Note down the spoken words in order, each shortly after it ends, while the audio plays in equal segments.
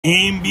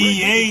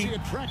NBA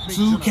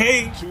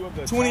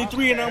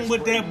 2K23, and I'm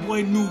with that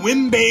boy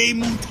Nuwygmbe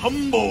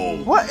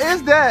Mutombo. What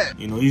is that?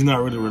 You know, he's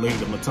not really related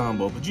to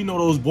Mutombo, but you know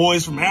those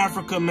boys from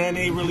Africa, man,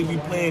 they really be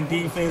playing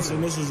defense,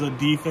 and this is a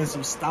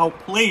defensive stout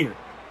player.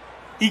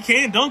 He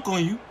can't dunk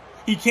on you.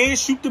 He can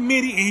shoot the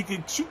midi, and he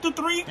can shoot the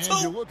three,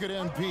 too.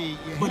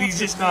 But he's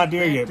just not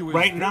there yet.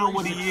 Right now,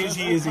 what he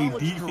is a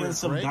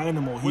defensive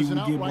dynamo. He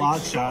will get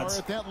block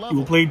shots. He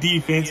will play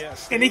defense,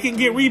 and he can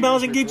get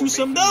rebounds and get you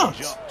some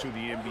dunks.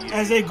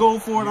 As they go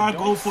for it, I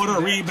go for the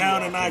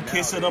rebound, and I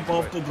kiss it up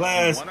off the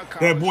glass.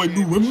 That boy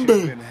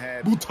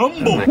Nuwygmbe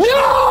Mutombo.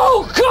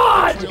 No,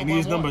 God! And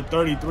he's number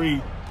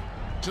 33.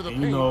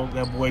 And you know,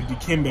 that boy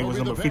Dikembe was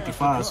number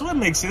 55. So that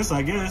makes sense,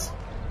 I guess.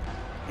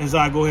 As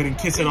I go ahead and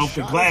kiss it off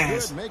the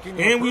glass.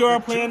 And we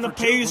are playing the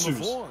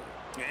Pacers.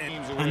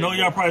 I know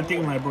y'all probably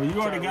thinking like, bro, you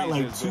already got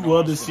like 2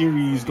 other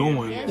series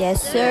going.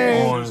 Yes,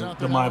 sir. On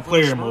the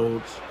MyCareer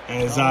mode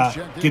as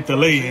I get the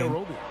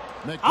lay-in.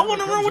 I want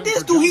to run with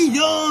this dude. He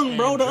young,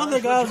 bro. The other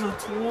guys are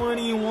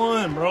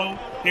 21, bro.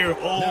 They're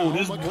old.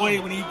 This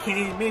boy, when he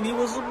came in, he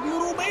was a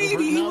little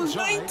baby. He was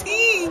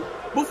 19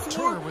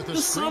 before the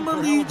Summer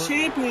League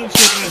Championship.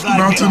 As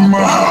I get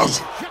my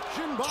house.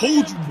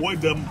 Told you, boy,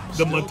 the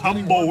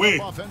Mutombo way.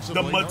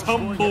 The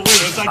Mutombo way.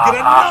 As I get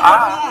another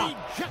block.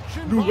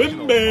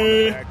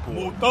 Nuwygmbe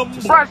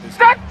Mutombo.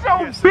 Shut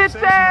your bitch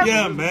ass!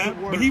 Yeah, man.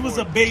 But he was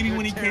a baby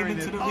when he came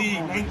into the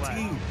league,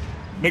 19.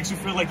 Makes you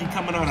feel like he's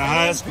coming out of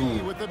high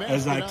school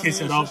as I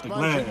kiss it off the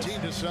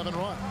glass.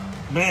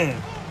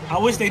 Man, I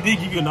wish they did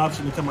give you an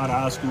option to come out of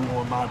high school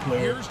on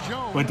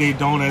MyCareer, but they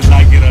don't as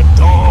I get a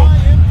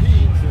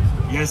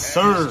dunk. Yes,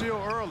 sir.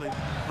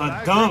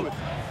 A dunk.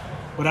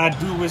 But I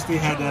do wish they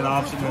had that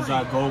option as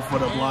I go for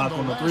the block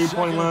on the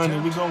 3-point line,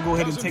 and we're going to go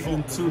ahead and take it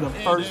into the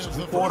first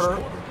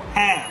quarter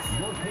half.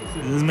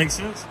 Does this make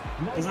sense?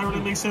 Does that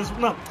really make sense?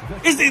 No.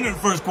 It's the end of the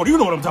first quarter. You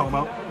know what I'm talking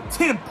about.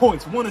 10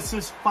 points, 1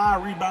 assist,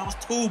 5 rebounds,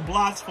 2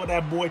 blocks for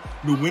that boy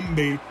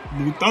Nuwygmbe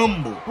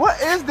Mutombo. What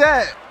is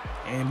that?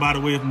 And by the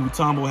way, if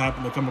Mutombo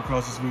happened to come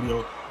across this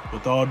video,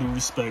 with all due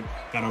respect,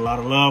 got a lot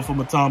of love for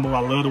Mutombo. I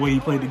love the way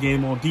he played the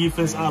game on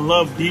defense. I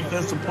love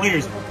defensive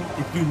players.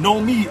 If you know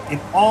me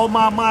in all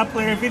my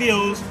MyCareer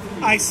videos,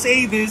 I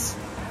say this.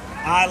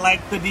 I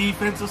like the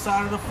defensive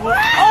side of the football.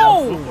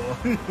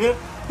 Oh!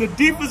 The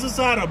defensive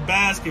side of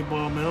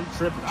basketball, man, I'm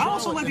tripping. I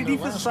also like the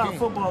defensive side of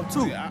football,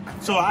 too.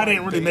 So I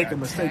didn't really make a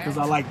mistake because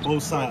I like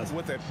both sides.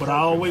 But I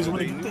always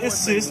want to get the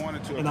assist,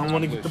 and I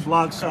want to get the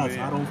block shots.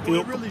 I don't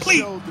feel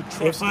complete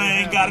if I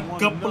ain't got a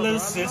couple of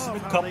assists and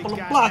a couple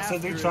of blocks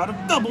as they try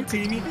to double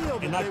team me,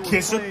 and I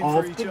kiss it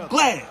off the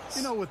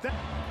glass.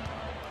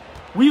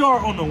 We are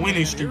on the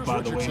winning streak,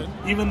 by the way,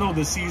 even though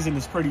the season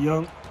is pretty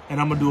young. And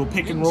I'm going to do a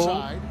pick and roll,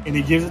 and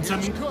he gives it to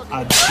me.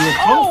 I do a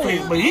pump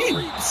fake, but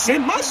he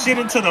sent my shit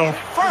into the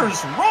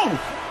first row.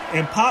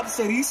 And Pop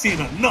said he seen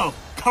enough.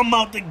 Come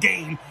out the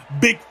game,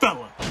 big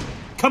fella.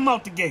 Come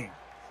out the game.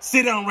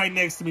 Sit down right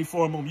next to me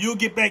for a moment. You'll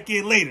get back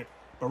in later.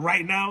 But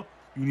right now,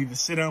 you need to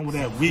sit down with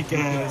that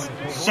weak-ass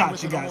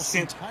shot you got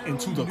sent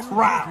into the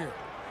crowd.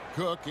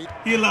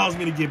 He allows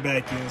me to get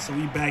back in, so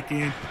we back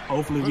in.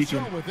 Hopefully we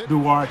can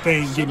do our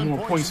thing, get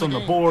more points on the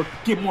board,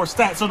 get more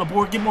stats on the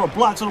board, get more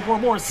blocks on the board,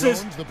 more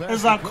assists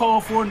as I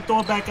call for it and throw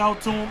it back out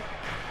to him.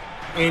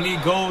 And he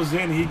goes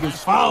in and he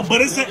gets fouled,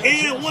 but it's an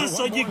and one,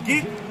 so you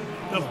get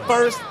the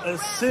first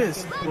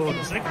assist. Well,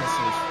 the second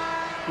assist,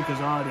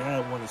 because I already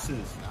had 1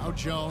 assist.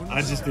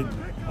 I just didn't.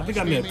 I think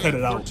I may have cut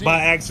it out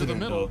by accident,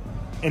 though.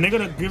 And they're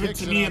going to give it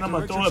to me, and I'm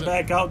going to throw it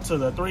back out to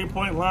the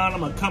 3-point line. I'm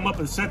going to come up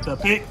and set the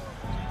pick.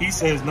 He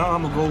says, no,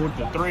 I'm going to go with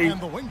the 3,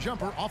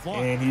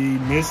 and he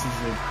misses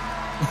it.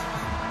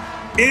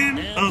 End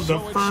of the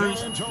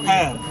first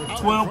half.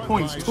 12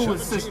 points, 2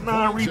 assists,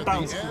 9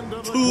 rebounds,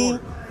 2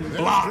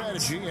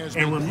 blocks.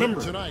 And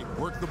remember,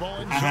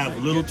 I have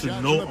little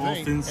to no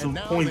offensive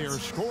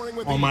points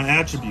on my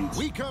attributes.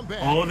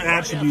 All the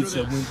attributes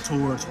that went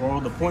towards, or all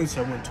the points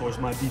that went towards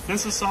my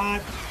defensive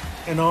side,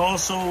 and I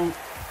also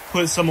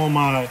put some on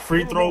my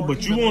free throw,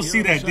 but you won't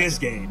see that this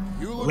game.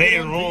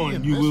 Later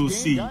on, you will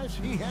see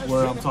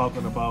where I'm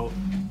talking about.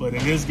 But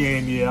in this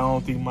game, yeah, I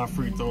don't think my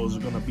free throws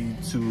are going to be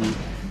too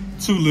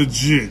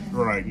legit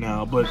right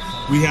now. But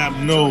we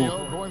have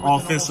no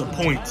offensive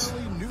points.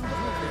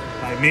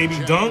 Like maybe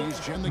dunk,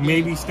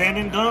 maybe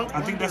standing dunk.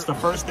 I think that's the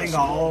first thing I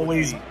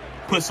always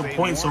put some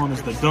points on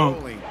is the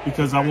dunk,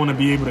 because I want to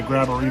be able to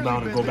grab a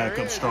rebound and go back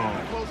up strong.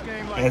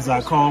 As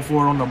I call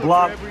for it on the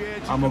block,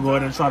 I'm going to go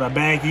ahead and try to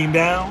bang him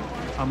down.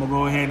 I'm going to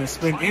go ahead and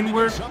spin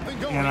inward,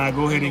 and I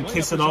go ahead and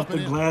kiss it off the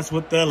glass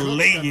with the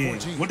lay-in.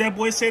 What that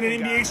boy said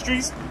in NBA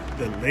streets?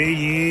 The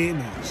lay-in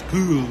is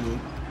good.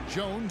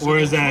 Or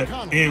is that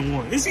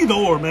N1? It's either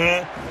or,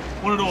 man.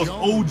 One of those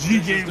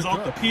OG games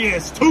off the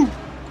PS2.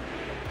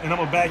 And I'm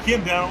going to back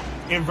him down,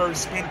 invert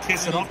spin,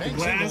 kiss it off the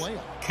glass.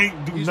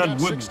 Can't do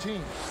nothing with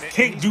me.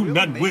 Can't do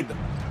nothing with me.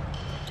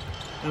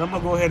 And I'm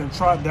going to go ahead and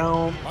trot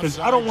down because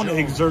I don't want to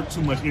exert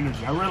too much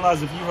energy. I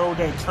realize if you hold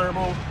that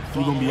turbo,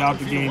 you're going to be out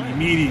the game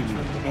immediately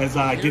as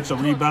I get the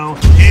rebound.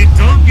 And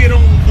dunk it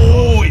on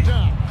boy.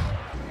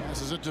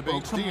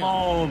 Come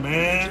on,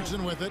 man.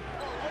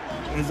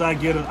 As I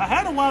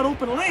had a wide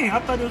open lane. I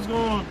thought it was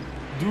going to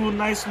do a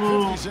nice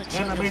little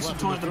animation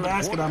towards the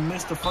basket. I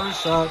missed the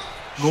first shot.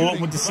 Go up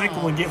with the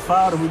second one, get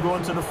fouled, and we go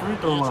into the free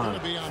throw line.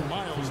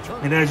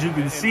 And as you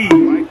can see,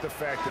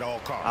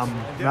 I'm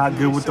not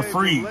good with the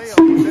freeze.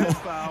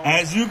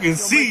 As you can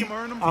see,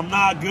 I'm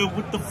not good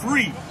with the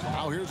freeze.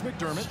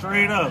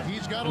 Straight up.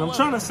 And I'm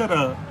trying to set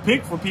a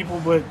pick for people,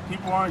 but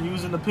people aren't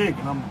using the pick.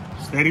 And I'm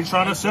steady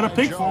trying to set a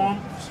pick for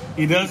him.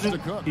 He does it.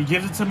 He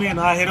gives it to me, and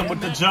I hit him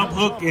with the jump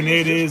hook, and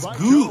it is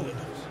good.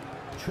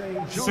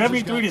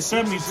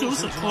 73-72.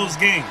 It's a close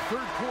game.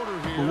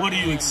 But what do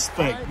you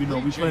expect? You know,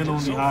 we playing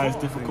on the highest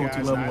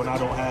difficulty level, and I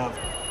don't have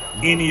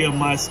any of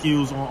my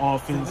skills on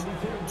offense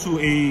to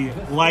a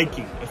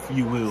liking, if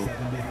you will.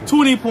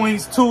 20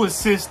 points, 2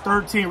 assists,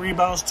 13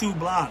 rebounds, 2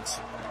 blocks.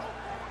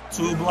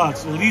 2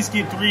 blocks. At least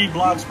get 3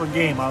 blocks per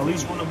game. I at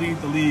least want to lead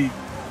the league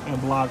in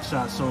block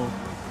shots. So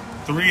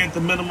 3 at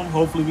the minimum.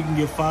 Hopefully we can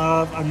get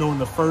 5. I know in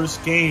the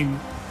first game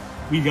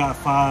we got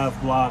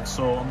 5 blocks.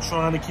 So I'm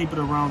trying to keep it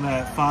around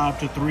that 5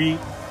 to 3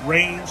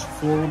 range.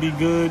 4 would be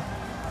good.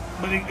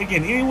 But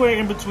again, anywhere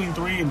in between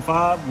 3 and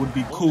 5 would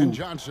be cool.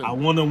 I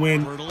want to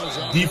win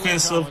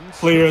Defensive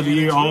Player of the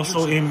Year,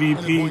 also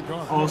MVP,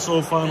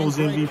 also Finals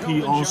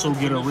MVP, also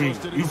get a ring.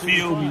 You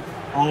feel me?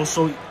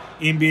 Also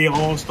NBA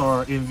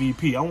All-Star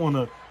MVP. I want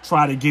to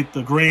try to get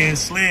the Grand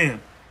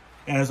Slam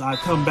as I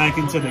come back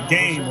into the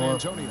game. Or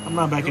I'm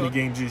not back in the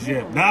game just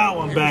yet. Now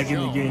I'm back in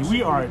the game.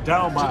 We are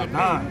down by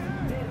 9.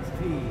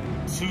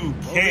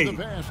 2K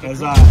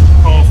as I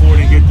call for it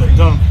and get the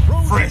dunk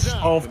fresh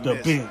off the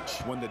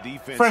bench.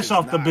 Fresh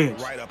off the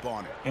bench.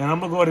 And I'm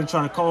going to go ahead and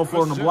try to call for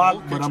it on the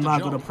block, but I'm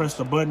not going to press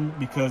the button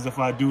because if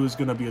I do, it's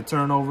going to be a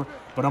turnover.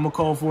 But I'm going to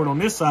call for it on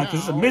this side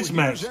because it's a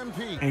mismatch.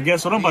 And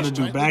guess what I'm about to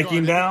do?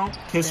 Backing down,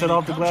 kiss it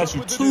off the glass.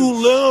 You're too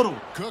little.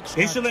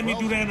 They should let me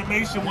do the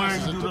animation where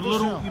you do the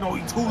little, you know,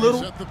 you too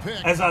little.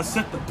 As I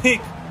set the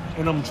pick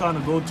and I'm trying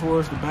to go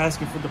towards the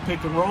basket for the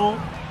pick and roll,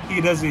 he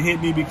doesn't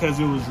hit me because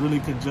it was really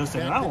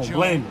congested, and I don't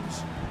blame him.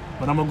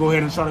 But I'm going to go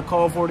ahead and try to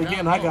call for it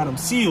again. I got him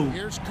sealed.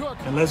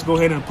 And let's go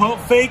ahead and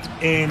pump fake.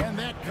 And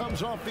I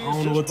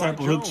don't know what type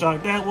of hook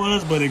shot that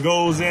was, but it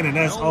goes in, and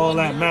that's all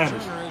that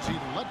matters.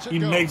 He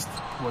makes,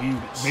 well, he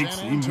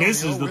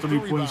misses the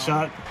 3-point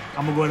shot.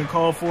 I'm going to go ahead and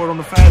call for it on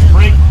the fast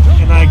break,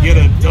 and I get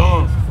a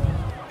dunk.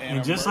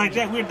 And just like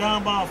that, we're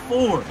down by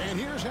 4.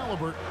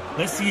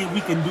 Let's see if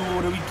we can do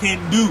what we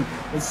can do.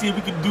 Let's see if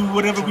we can do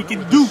whatever we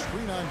can do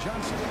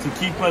to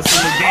keep us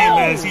in the game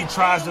as he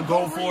tries to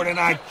go for it, and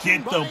I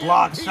get the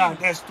block shot.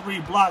 That's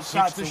 3 block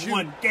shots in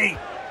one game.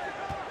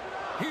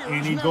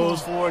 And he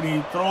goes for it.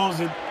 He throws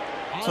it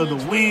to the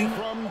wing,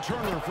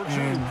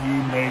 and he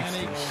makes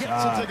the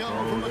shot.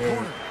 Bro.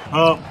 They're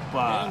up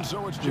by,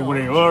 they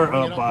were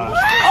up by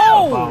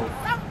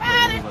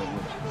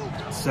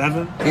about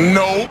 7.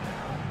 No.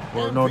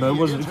 Or no, that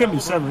wasn't. It couldn't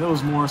be 7. It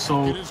was more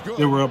so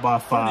they were up by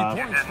 5.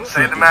 You didn't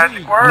say the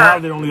magic word. Now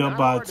they're only up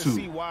by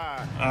 2.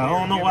 I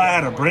don't know why I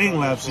had a brain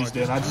lapse just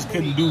then. I just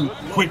couldn't do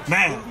quick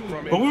math.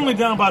 But we're only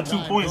down by 2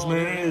 points,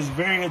 man. It is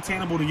very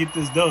attainable to get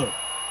this dub.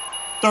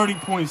 30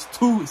 points,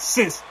 2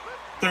 assists,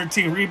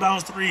 13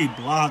 rebounds, 3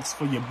 blocks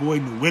for your boy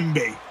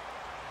Nuwygmbe.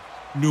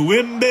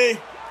 Nuwygmbe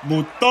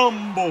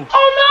Mutombo.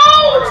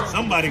 Oh no!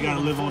 Somebody got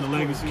to live on the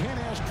legacy.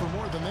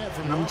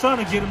 And I'm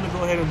trying to get him to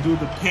go ahead and do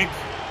the pick.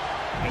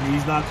 And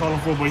he's not calling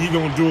for it, but he's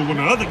going to do it when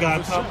the other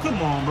guy comes.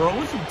 Come on, bro.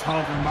 What you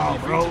talking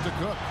about, bro?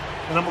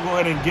 And I'm going to go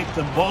ahead and get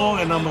the ball,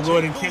 and I'm going to go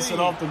ahead and kiss it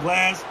off the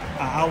glass.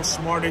 I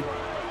outsmarted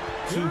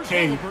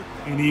 2K,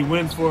 and he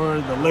went for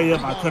the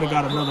layup. I could have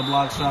got another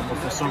block shot, but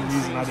for some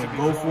reason I didn't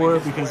go for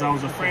it because I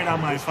was afraid I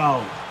might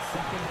foul.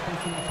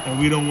 And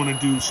we don't want to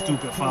do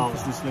stupid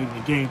fouls this late in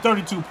the game.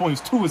 32 points,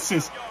 2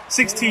 assists,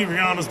 16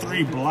 rebounds,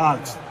 3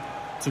 blocks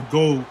to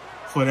go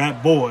for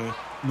that boy,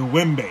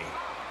 Nuwygmbe.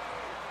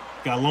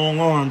 Got long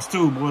arms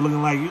too, boy,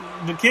 looking like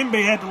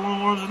Nuwygmbe had the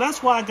long arms, and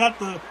that's why I got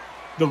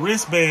the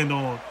wristband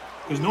on.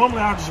 Because normally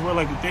I just wear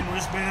like a thin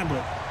wristband,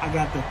 but I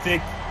got the thick,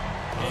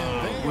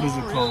 what is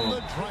it called?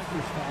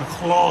 The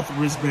cloth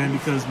wristband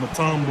because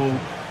Mutombo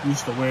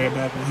used to wear it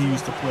back when he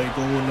used to play.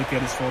 Go and look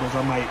at his photos.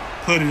 I might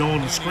put it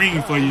on the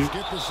screen for you.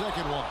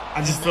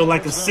 I just feel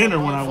like a center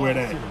when I wear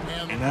that,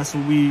 and that's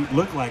what we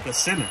look like, a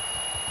center.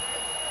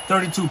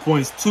 32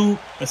 points, 2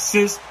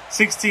 assists,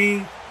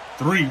 16,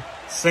 3.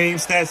 Same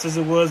stats as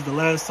it was the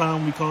last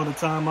time we called a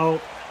timeout.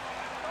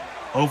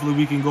 Hopefully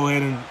we can go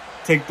ahead and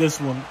take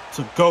this one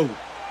to go.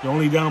 They're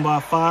only down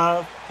by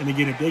 5. And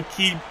again, if they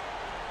keep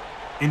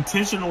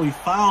intentionally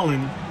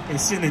fouling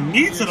and sending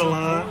me to the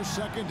line,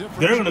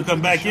 they're going to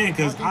come back in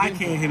because I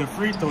can't hit a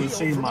free throw to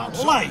save my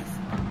life.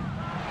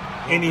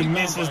 And he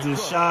misses the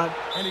shot,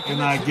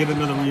 and I get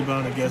another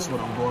rebound, and guess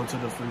what? I'm going to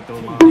the free throw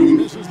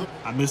line.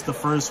 I missed the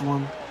first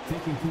one,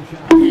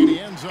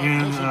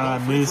 and I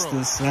missed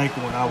the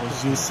second one. I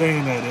was just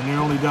saying that, and they're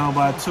only down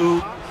by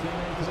 2.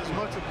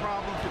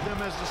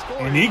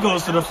 And he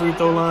goes to the free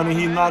throw line, and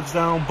he knocks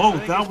down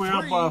both. Now we're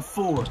up by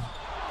 4.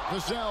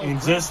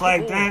 And just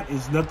like that,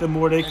 there's nothing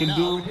more they can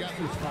do.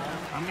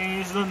 I mean,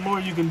 there's nothing more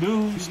you can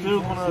do. You're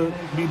still going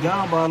to be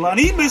down by a lot.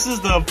 He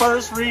misses the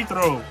first free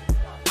throw,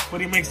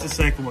 but he makes the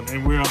second one,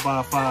 and we're up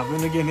by 5.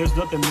 And again, there's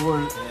nothing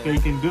more they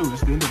can do.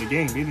 It's the end of the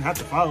game. They didn't have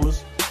to foul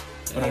us,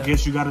 but I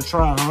guess you got to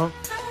try, huh?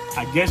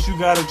 I guess you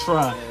got to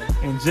try.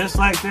 And just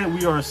like that,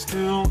 we are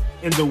still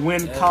in the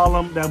win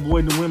column. That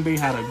boy Nuwygmbe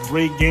had a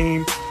great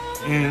game.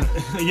 And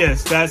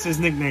yes, that's his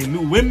nickname,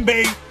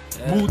 Nuwygmbe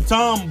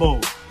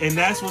Mutombo. And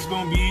that's what's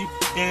going to be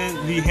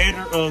in the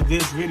header of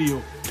this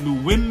video.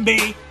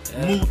 Nuwygmbe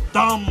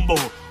Mutombo.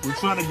 We're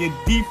trying to get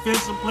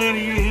Defensive Player of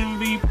the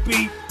Year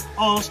MVP,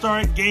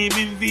 All-Star Game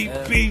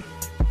MVP,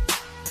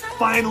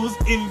 Finals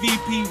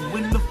MVP,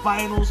 win the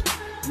Finals.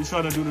 We're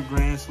trying to do the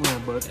Grand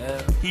Slam, but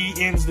he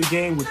ends the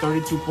game with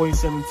 32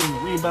 points,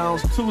 17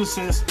 rebounds, 2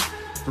 assists,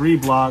 3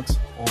 blocks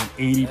on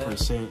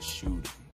 80% shooting.